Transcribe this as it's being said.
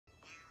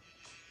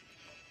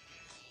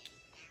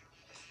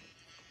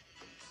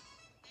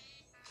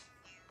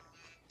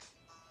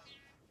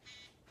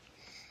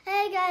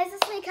guys,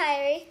 it's me,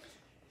 Kyrie.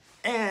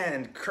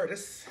 And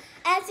Curtis.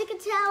 As you can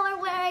tell, we're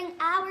wearing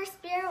our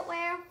spirit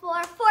wear for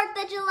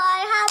 4th of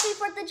July. Happy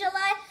 4th of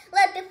July.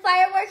 Let the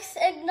fireworks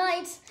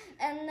ignite.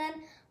 And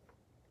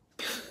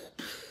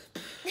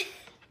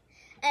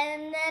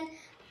then,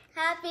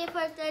 happy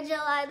 4th of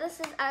July. This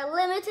is our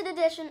limited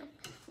edition.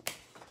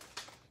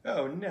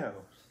 Oh, no.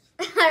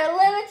 Our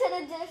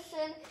limited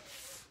edition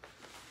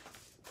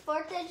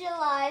 4th of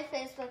July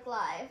Facebook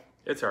Live.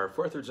 It's our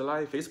 4th of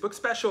July Facebook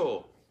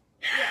special.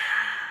 Yeah.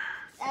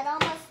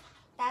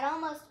 That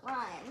almost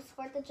rhymes.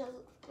 4th of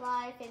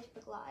July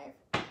Facebook Live.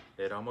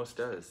 It almost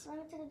does.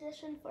 Limited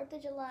edition 4th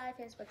of July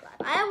Facebook Live.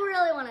 I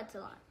really wanted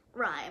to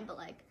rhyme, but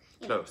like,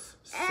 close.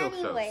 Know. So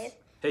close.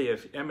 Hey,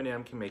 if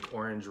Eminem can make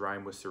orange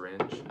rhyme with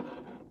syringe,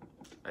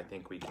 I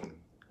think we can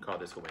call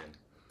this a win.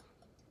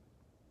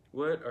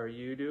 What are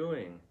you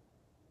doing?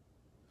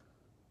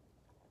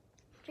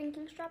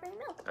 Drinking strawberry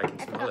milk. I can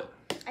smell it.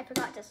 I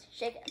forgot to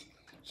shake it.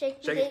 Shake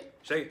it.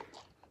 Shake it.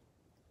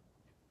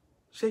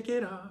 Shake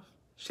it off.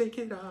 Shake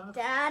it off.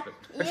 Dad,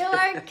 you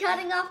are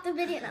cutting off the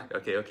video now.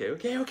 Okay.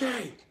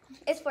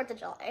 It's 4th of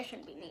July. I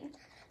shouldn't be mean.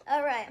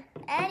 All right.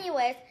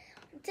 Anyways,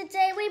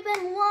 today we've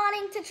been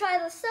wanting to try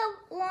this so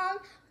long,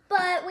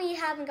 but we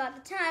haven't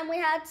got the time. We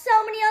had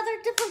so many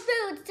other different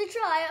foods to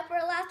try for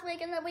last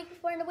week and the week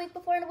before and the week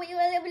before and the week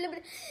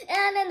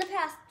and in the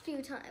past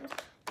few times.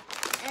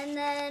 And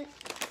then,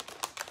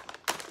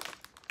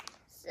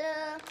 so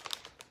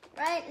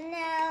right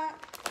now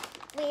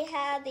we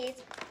have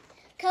these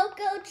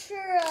Choco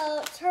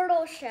churro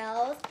turtle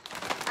shells.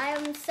 I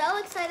am so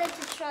excited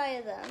to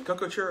try them.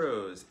 Choco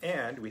churros.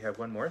 And we have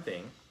one more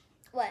thing.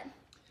 What?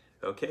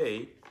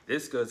 Okay,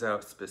 this goes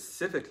out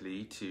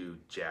specifically to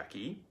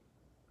Jackie.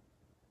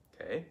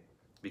 Okay,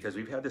 because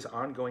we've had this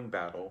ongoing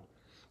battle,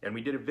 and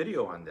we did a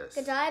video on this.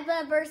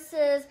 Godiva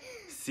versus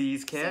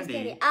See's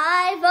Candy.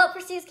 I vote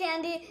for See's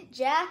Candy.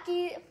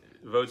 Jackie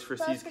votes for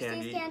See's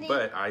Candy,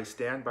 but I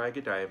stand by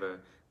Godiva.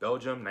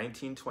 Belgium,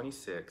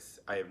 1926.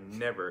 I have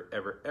never,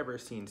 ever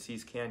seen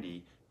See's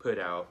Candy put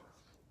out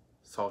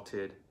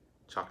salted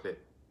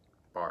chocolate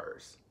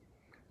bars.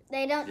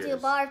 They don't do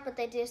bars, but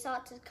they do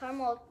salted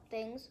caramel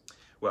things.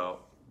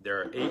 Well, there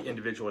are 8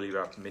 individually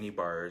wrapped mini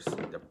bars,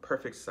 the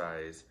perfect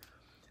size,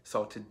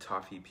 salted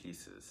toffee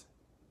pieces.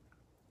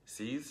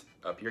 See's,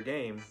 up your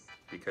game,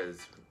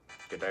 because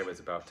Godiva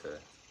is about to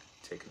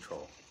take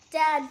control.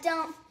 Dad,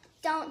 don't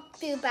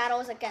do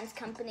battles against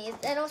companies.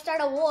 It'll start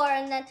a war,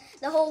 and then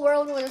the whole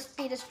world will just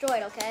be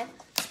destroyed, okay?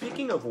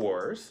 Speaking of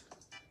wars,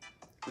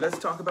 let's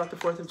talk about the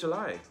 4th of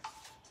July.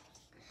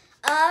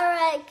 All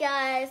right,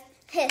 guys.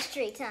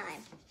 History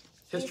time.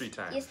 History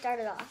time. You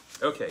started off.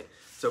 Okay,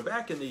 so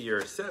back in the year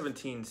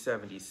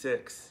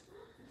 1776,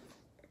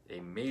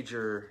 a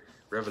major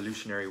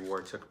revolutionary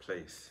war took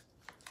place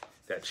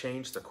that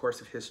changed the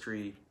course of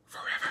history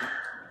forever.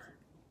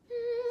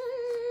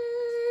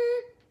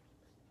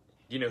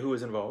 You know who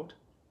was involved?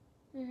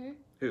 Mm-hmm.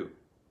 Who?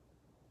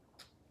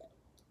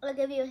 I'll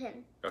give you a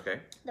hint.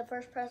 Okay. The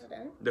first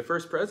president. The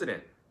first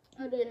president.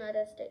 Of the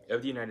United States.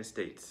 Of the United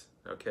States.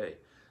 Okay.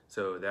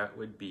 So that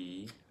would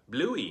be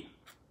Bluey.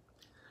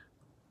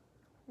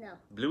 No.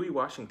 Bluey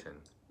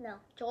Washington. No.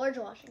 George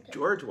Washington.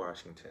 George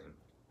Washington.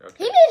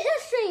 Okay. He made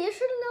history. You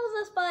should know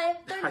this by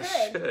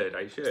 3rd grade.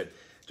 I should.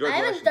 George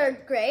I'm Washington. in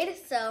 3rd grade,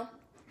 so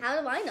how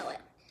do I know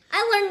it?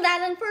 I learned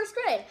that in 1st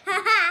grade.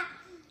 Ha ha!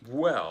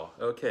 Well,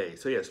 okay.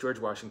 So yes, George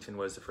Washington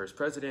was the first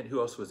president. Who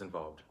else was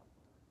involved?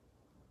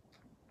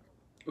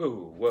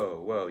 Ooh,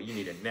 whoa. You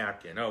need a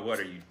napkin. Oh, what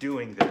are you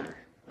doing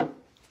there? What?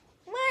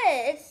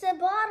 It's a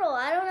bottle.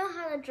 I don't know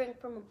how to drink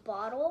from a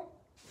bottle.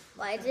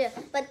 Well, I do.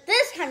 But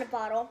this kind of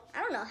bottle,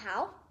 I don't know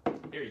how.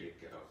 Here you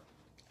go.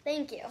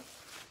 Thank you.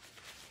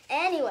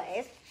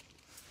 Anyways.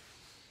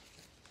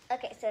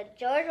 Okay, so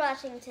George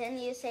Washington,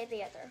 you say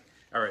the other.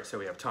 All right, so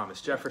we have Thomas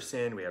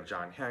Jefferson, we have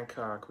John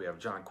Hancock, we have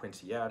John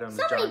Quincy Adams.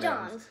 So many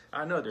John Johns.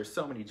 I know, there's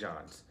so many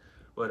Johns.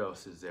 What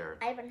else is there?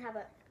 I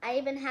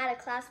even had a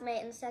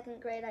classmate in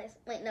 2nd grade,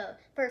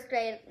 1st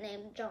grade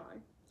named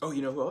John. Oh,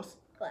 you know who else?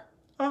 What?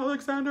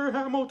 Alexander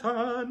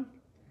Hamilton.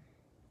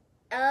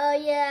 Oh,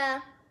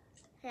 yeah.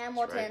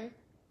 Hamilton.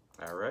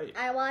 Right. All right.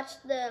 I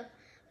watched the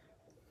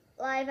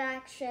live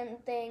action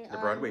thing the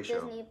Broadway on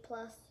show. Disney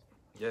Plus.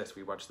 Yes,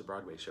 we watched the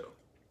Broadway show.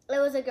 It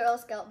was a Girl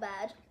Scout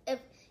badge.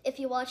 If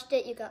you watched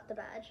it, you got the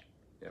badge.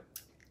 Yep.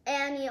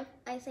 And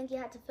I think you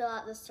had to fill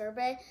out the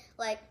survey,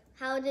 like,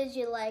 how did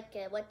you like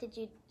it? What did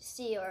you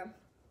see, or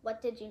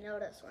what did you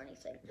notice, or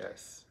anything?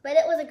 Yes. But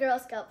it was a Girl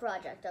Scout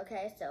project,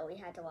 okay? So we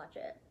had to watch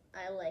it.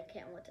 I like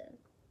Hamilton.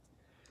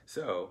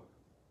 So,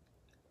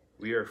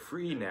 we are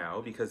free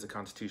now because the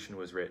Constitution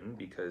was written,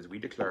 because we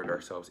declared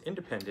ourselves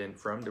independent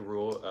from the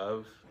rule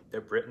of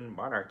the Britain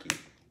monarchy.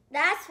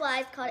 That's why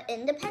it's called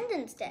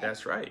Independence Day.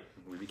 That's right.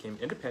 We became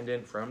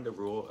independent from the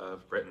rule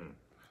of Britain.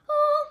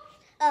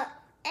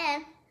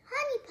 And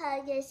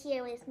Honey Pug is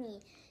here with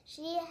me.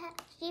 She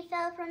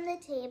fell from the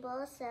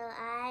table, so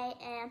I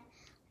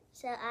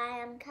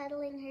am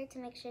cuddling her to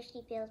make sure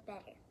she feels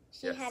better.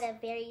 She had a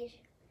very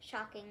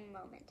shocking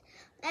moment.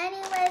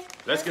 Anyways,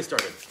 let's get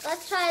started.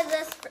 Let's try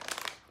this.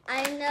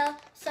 I know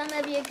some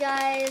of you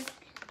guys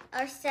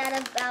are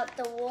sad about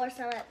the war.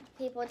 Some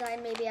people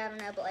died, maybe, I don't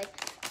know,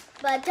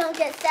 but don't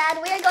get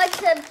sad. We are going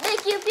to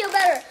make you feel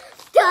better.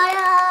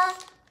 Ta-da!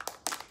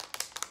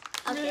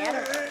 Okay, I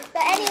don't know.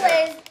 But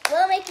anyways,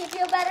 we'll make you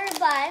feel better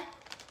by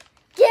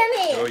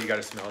gimme! Oh, you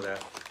gotta smell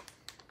that.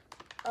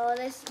 Oh,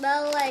 they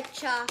smell like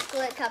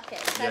chocolate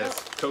cupcakes.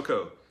 Yes,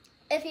 Choco.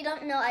 If you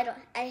don't know, I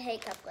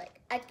hate cupcake.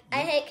 I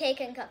hate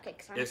cake and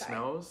cupcakes. I'm sorry.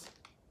 Smells,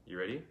 you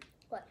ready?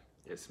 What?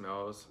 It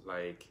smells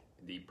like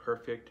the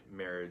perfect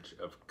marriage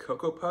of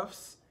Cocoa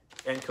Puffs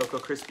and Cocoa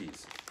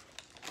Krispies.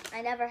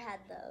 I never had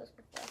those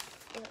before.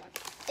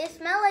 They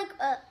smell like,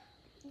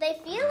 they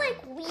feel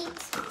like wheat,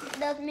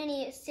 the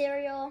mini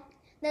cereal.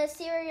 The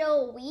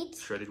cereal wheat.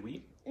 Shredded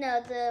wheat?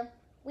 No, the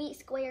wheat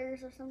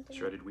squares or something.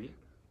 Shredded wheat?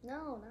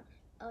 No, not.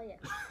 Oh, yeah.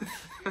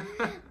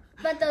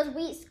 But those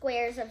wheat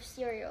squares of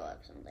cereal or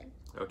something.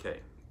 Okay.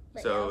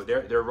 But so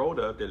yeah, they're rolled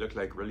up. They look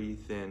like really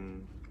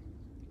thin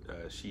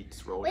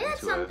sheets rolled into a We had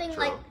something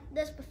like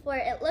this before.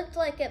 It looked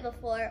like it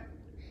before.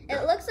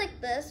 It looks like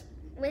this.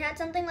 We had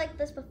something like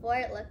this before.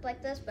 It looked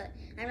like this, but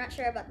I'm not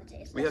sure about the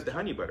taste. We had the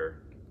honey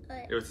butter. Oh,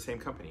 yeah. It was the same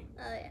company.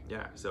 Oh, yeah.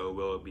 Yeah. So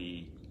will it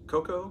be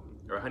cocoa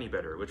or honey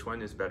butter? Which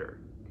one is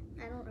better?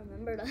 I don't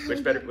remember the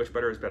Which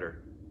butter is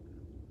better?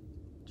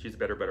 She's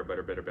better. Better.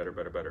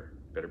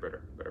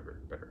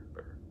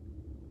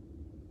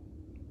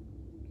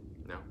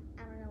 No.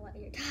 I don't know what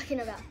you're talking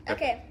about.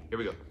 Okay. Here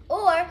we go.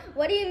 Or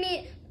what do you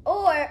mean?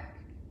 Or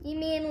you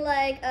mean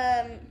like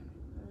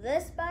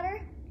this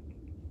butter?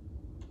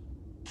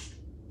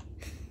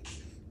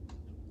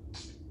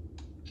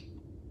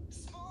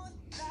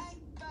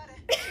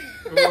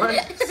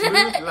 What?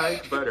 Smooth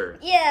like butter.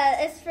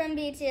 Yeah, it's from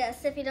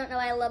BTS. If you don't know,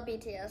 I love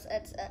BTS.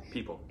 It's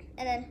People.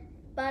 And then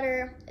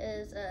butter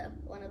is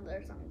one of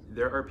their songs.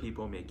 There are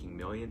people making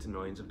millions and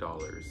millions of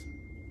dollars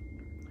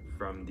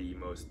from the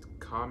most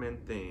common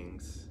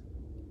things,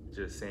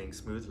 just saying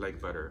smooth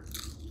like butter.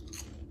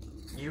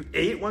 You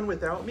ate one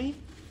without me?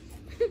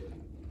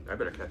 I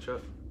better catch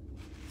up.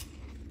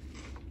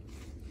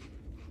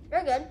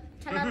 You're good.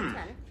 10 out of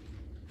 10.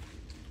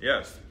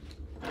 Yes.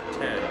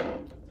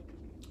 10.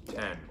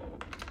 10.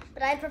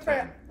 But I prefer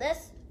 10.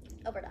 this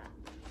over that.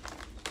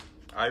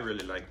 I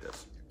really like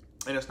this.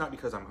 And it's not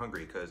because I'm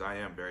hungry, because I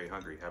am very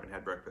hungry. Haven't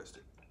had breakfast.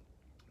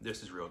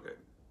 This is real good.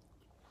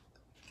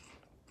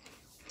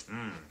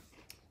 Mmm.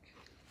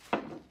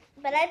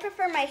 But I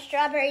prefer my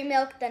strawberry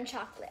milk than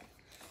chocolate.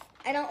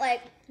 I don't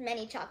like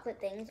many chocolate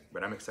things.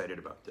 But I'm excited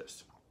about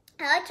this.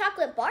 I like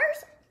chocolate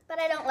bars, but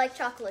I don't like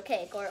chocolate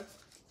cake.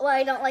 Well,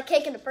 I don't like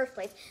cake in the first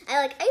place. I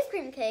like ice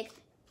cream cake,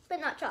 but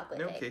not chocolate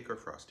No cake. cake or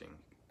frosting.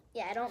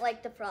 Yeah, I don't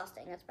like the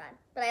frosting. That's bad.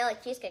 But I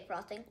like cheesecake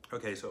frosting.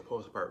 Okay, so it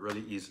pulls apart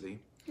really easily.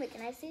 Wait,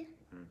 can I see?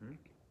 Mm-hmm.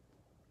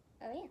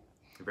 Oh, yeah.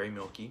 Very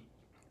milky.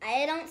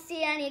 I don't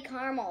see any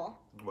caramel.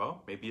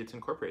 Well, maybe it's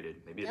incorporated.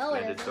 Maybe it's No,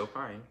 it blended isn't. so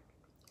fine.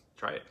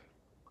 Try it.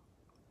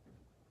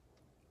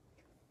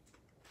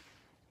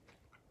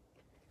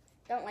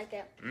 Don't like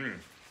it. Mmm.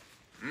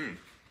 Mmm.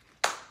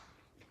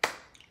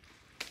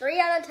 3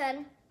 out of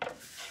 10.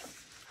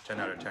 10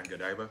 out of 10,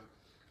 Godiva.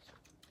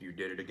 You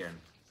did it again.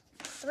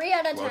 3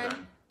 out of Well 10.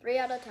 done. 3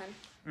 out of 10.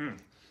 Mmm.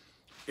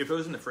 If it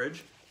was in the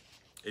fridge,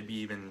 it'd be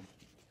even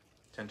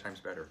 10 times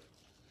better.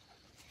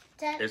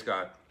 10. It's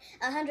got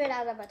 100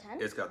 out of a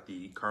 10. It's got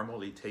the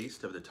caramely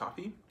taste of the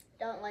toffee,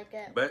 Don't like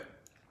it. but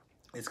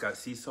it's got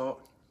sea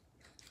salt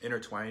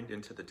intertwined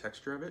into the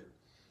texture of it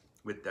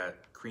with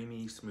that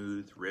creamy,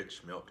 smooth,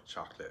 rich milk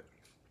chocolate.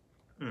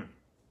 Mmm.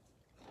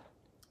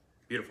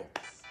 Beautiful.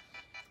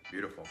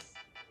 Beautiful.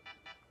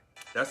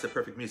 That's the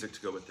perfect music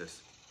to go with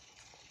this.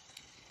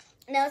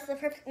 No, it's the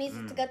perfect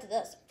music to go to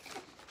this.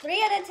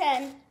 3 out of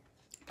 10.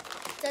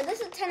 So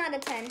this is 10 out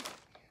of 10.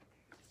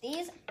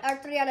 These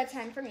are 3 out of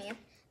 10 for me.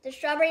 The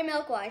strawberry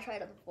milk, well, I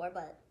tried it before,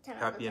 but 10 out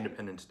of 10. Happy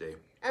Independence Day.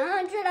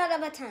 100 out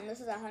of a 10. This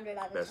is 100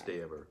 out of 10. Best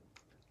day ever.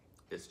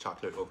 It's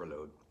chocolate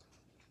overload.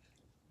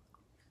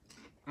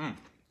 Mmm.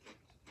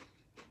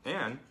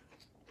 And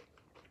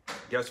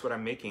guess what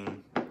I'm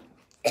making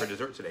for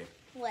dessert today?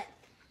 What?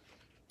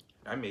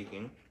 I'm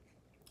making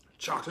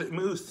chocolate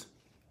mousse.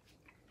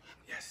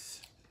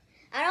 Yes.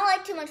 I don't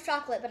like too much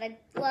chocolate, but I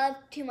love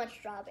too much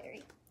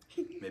strawberry.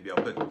 Maybe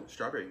I'll put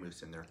strawberry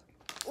mousse in there.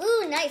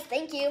 Ooh, nice.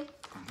 Thank you.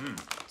 Mm-hmm.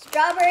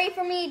 Strawberry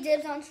for me.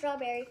 Dibs on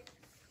strawberry.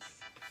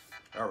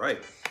 All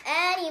right.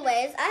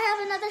 Anyways, I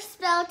have another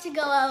spell to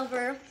go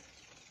over.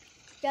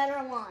 Get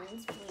our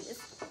wands,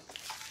 please.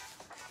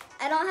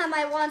 I don't have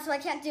my wand, so I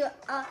can't do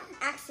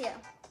Axia.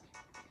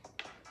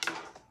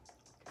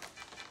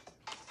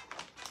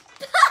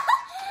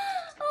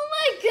 Oh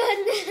my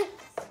goodness.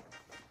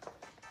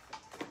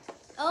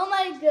 Oh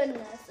my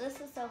goodness. This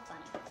is so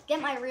funny.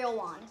 Get my real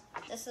wand.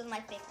 This is my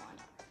fake wand.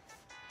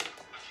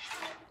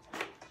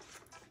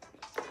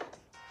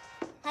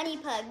 Honey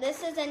Pug,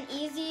 this is an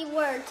easy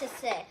word to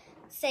say.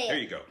 Say it. There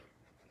you go.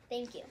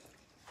 Thank you.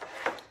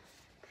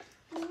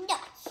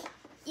 Knox.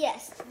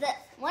 Yes,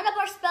 one of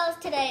our spells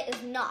today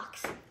is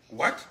Knox.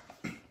 What?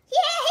 Yeah!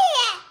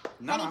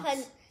 Knox. Honey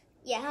Pug,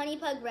 Yeah, Honey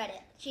Pug read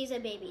it. She's a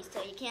baby,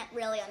 so you can't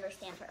really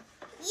understand her.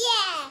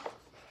 Yeah!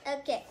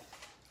 Okay.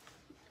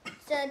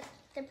 So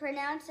the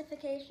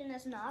pronunciation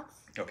is Knox.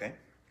 Okay.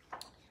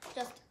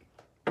 Just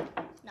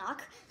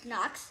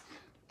Knox.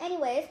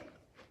 Anyways,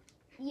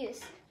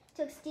 use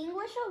to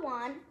extinguish a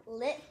wand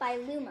lit by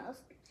lumos,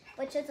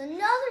 which is the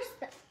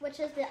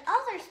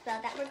other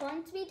spell that we're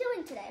going to be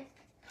doing today.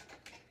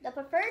 The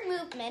preferred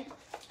movement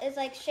is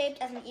like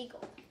shaped as an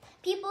eagle.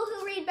 People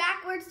who read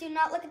backwards do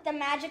not look at the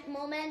magic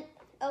moment,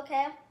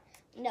 okay?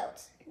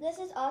 Notes. This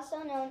is also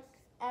known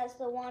as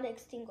the wand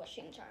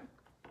extinguishing charm.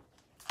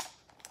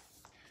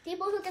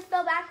 People who can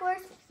spell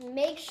backwards,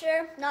 make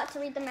sure not to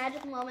read the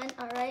magic moment,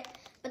 all right?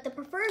 But the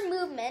preferred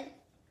movement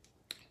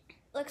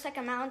looks like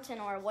a mountain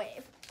or a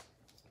wave.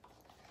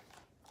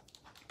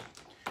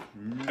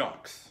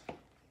 Knox.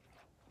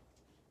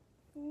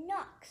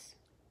 Knox.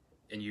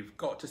 And you've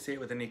got to say it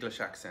with an English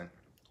accent.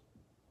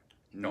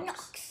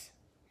 Knox.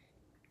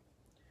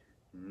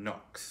 Knox.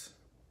 Knox.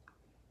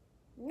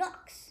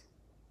 Knox.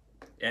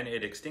 And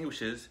it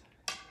extinguishes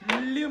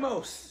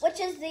lumos. Which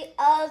is the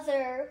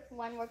other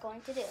one we're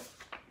going to do.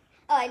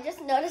 Oh, I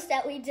just noticed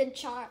that we did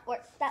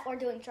that we're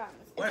doing charms.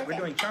 It's What? okay. We're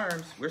doing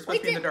charms. We're supposed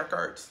to be in the dark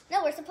arts.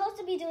 No, we're supposed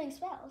to be doing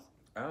spells.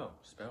 Oh,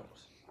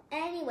 spells.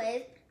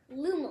 Anyways,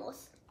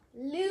 lumos.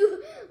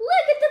 Look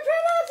at the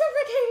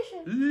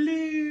pronunciation.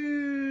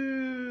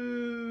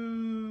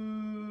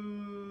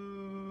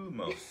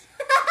 Lumos.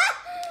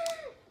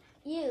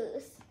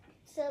 Use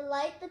to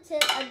light the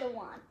tip of the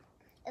wand.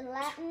 In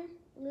Latin,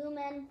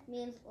 lumen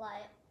means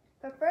light.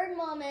 Preferred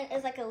moment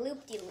is like a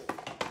loop-de-loop.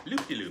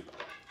 Loop-de-loop.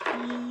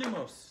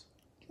 Lumos.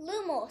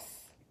 Lumos.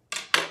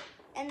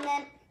 And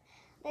then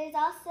there's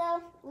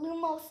also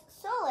lumos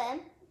solem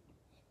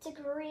to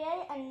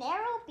create a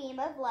narrow beam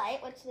of light,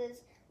 which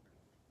is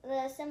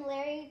the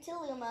similarity to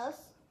lumos.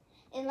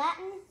 In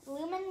Latin,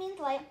 lumen means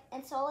light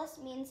and solus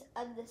means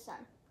of the sun.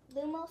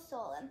 Lumos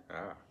solem.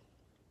 Ah.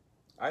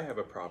 I have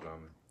a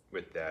problem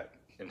with that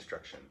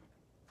instruction.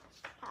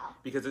 How?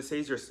 Because it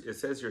says you're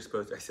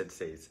supposed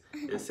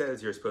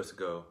to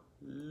go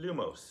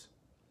lumos.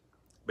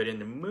 But in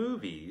the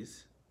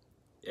movies,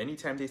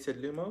 anytime they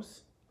said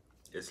lumos,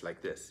 it's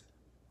like this.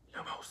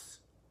 Lumos.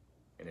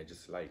 And it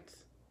just lights.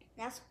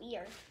 That's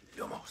weird.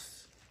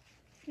 Lumos.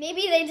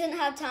 Maybe they didn't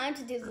have time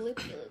to do the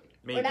loop-de-loop.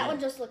 Maybe. Or that would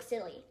just look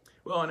silly.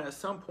 Well, and at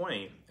some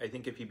point, I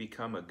think if you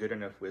become a good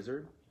enough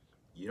wizard,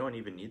 you don't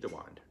even need the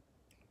wand.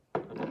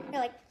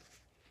 You're like,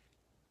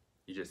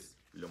 You just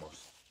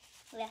lumos.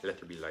 yeah. Let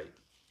there be light.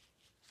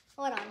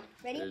 Hold on.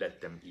 Ready? Let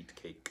them eat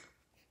cake.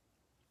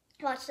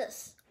 Watch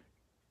this.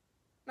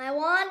 My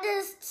wand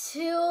is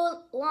too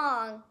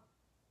long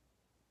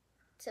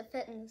to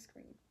fit in the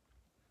screen.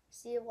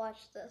 See,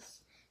 watch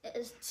this. It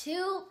is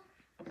too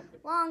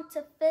long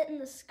to fit in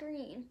the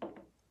screen.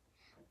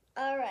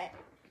 All right.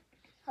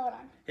 Hold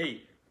on.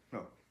 Hey.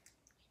 No.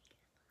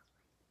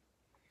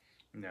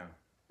 No.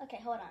 Okay,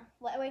 hold on.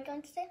 What are we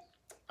going to say?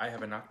 I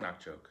have a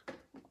knock-knock joke.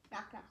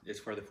 Knock, knock. It's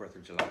for the 4th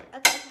of July.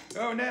 Okay.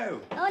 Oh, no.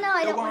 Oh, no,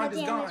 I The don't want wand to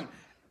is damage. gone.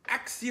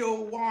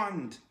 Axio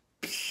wand.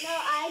 No,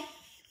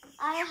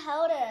 I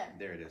held it.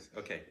 There it is.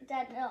 Okay.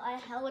 Dad, no, I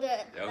held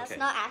it. That's Okay.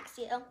 not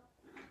axio.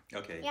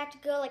 Okay. You have to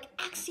go like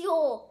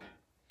axial.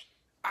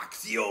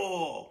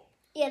 Axio.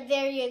 Yeah,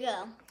 there you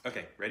go.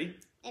 Okay. Ready?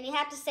 And you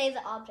have to say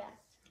the object.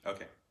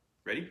 Okay.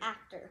 Ready?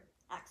 Actor.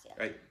 Axio.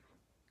 Right.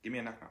 Give me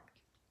a knock-knock.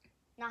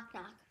 Knock,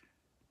 knock.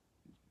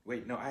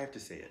 Wait, no, I have to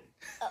say it.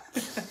 Oh.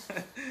 You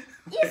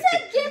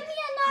said give me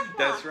a knock, knock.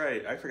 That's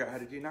right. I forgot how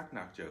to do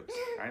knock-knock jokes.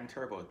 I'm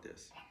terrible at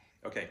this.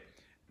 Okay.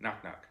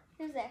 Knock-knock.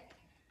 Who's there?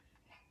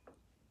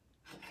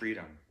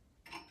 Freedom.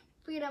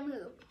 Freedom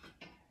who?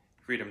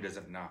 Freedom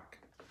doesn't knock.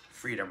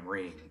 Freedom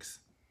rings.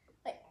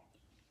 Wait.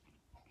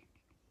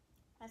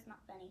 That's not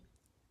funny.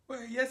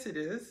 Well, yes, it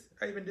is.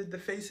 I even did the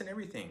face and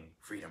everything.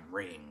 Freedom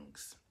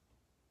rings.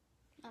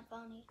 Not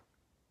funny.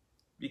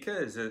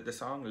 Because the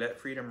song Let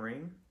Freedom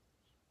Ring.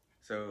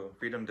 So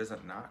freedom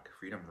doesn't knock.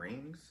 Freedom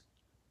rings.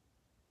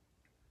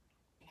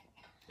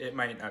 It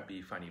might not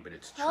be funny, but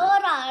it's true.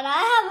 Hold on.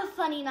 I have a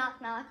funny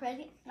knock, knock.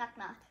 Ready? Knock,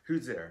 knock.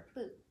 Who's there?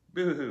 Boo.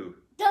 Boo-hoo.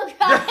 Don't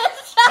cry.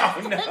 Oh,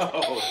 no.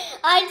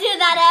 I do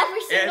that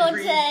every single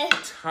day.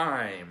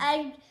 Time.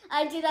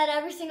 I do that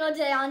every single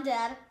day on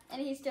Dad, and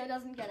he still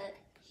doesn't get it.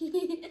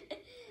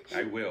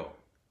 I will.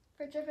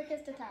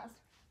 Petrificus to town.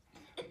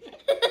 He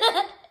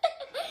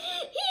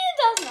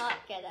does not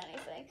get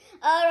anything.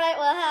 All right,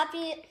 well,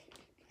 happy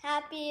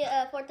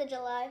 4th of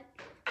July.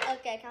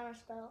 Okay,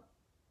 counterspell.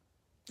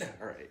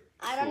 All right.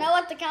 I don't Cool. know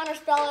what the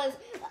counterspell is.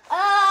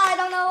 I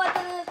don't know what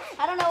it is.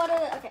 I don't know what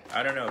it is. Okay.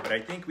 I don't know, but I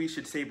think we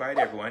should say bye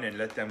to everyone and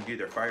let them do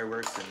their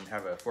fireworks and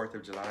have a 4th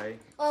of July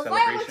Well,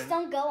 celebration. fireworks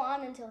don't go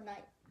on until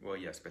night. Well,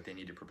 yes, but they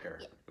need to prepare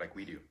like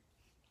we do.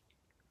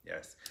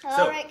 Yes.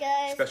 All right,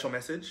 guys. Special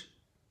message.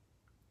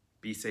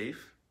 Be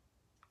safe.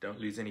 Don't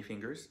lose any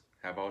fingers.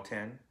 Have all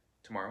 10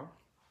 tomorrow.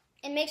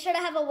 And make sure to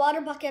have a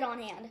water bucket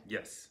on hand.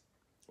 Yes.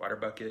 Water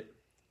bucket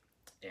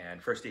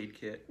and first aid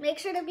kit. Make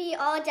sure to be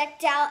all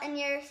decked out in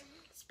your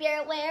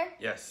spirit wear.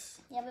 Yes.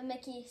 You have a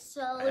Mickey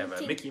I have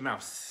a Mickey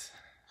Mouse.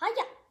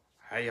 Hiya.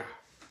 Hiya.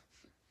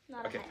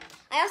 Not Okay. a high.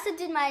 I also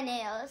did my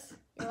nails.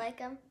 You like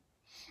them?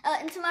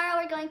 And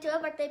tomorrow we're going to a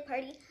birthday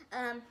party.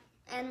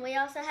 And we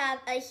also have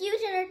a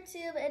huge inner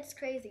tube. It's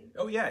crazy.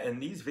 Oh yeah,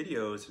 and these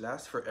videos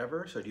last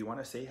forever. So do you want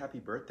to say happy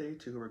birthday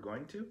to who we're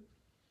going to?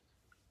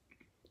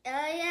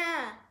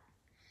 Yeah.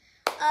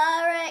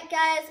 All right,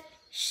 guys.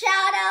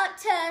 Shout out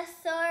to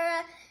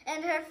Thora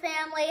and her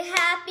family.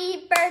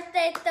 Happy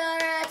birthday,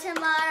 Thora.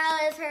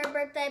 Tomorrow is her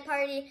birthday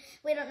party.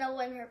 We don't know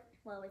when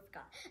well, we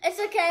forgot. It's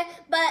okay,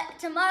 but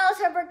tomorrow's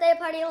her birthday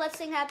party. Let's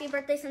sing happy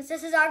birthday since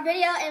this is our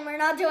video and we're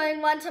not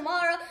doing one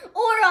tomorrow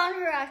or on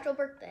her actual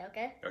birthday,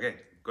 okay? Okay,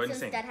 go ahead and Since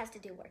sing. Dad has to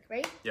do work,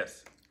 right?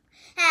 Yes.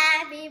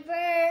 Happy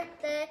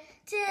birthday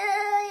to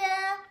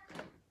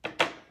you.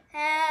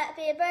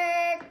 Happy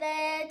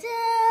birthday to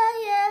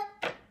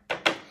you.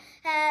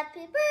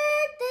 Happy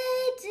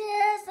birthday,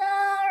 dear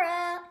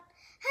Zara.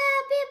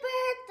 Happy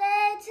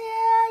birthday to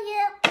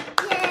you.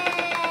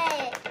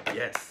 Yay!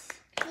 Yes.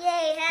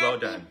 Yay, happy Well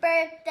done.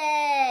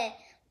 birthday.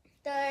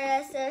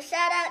 Dora, so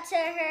shout out to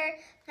her.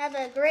 Have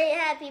a great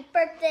happy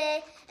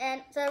birthday.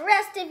 And the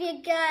rest of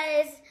you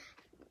guys,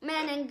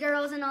 men and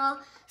girls and all,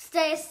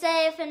 stay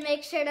safe and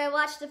make sure to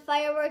watch the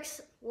fireworks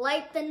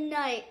light the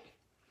night.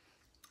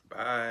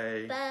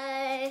 Bye.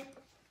 Bye.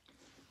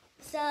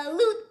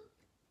 Salute.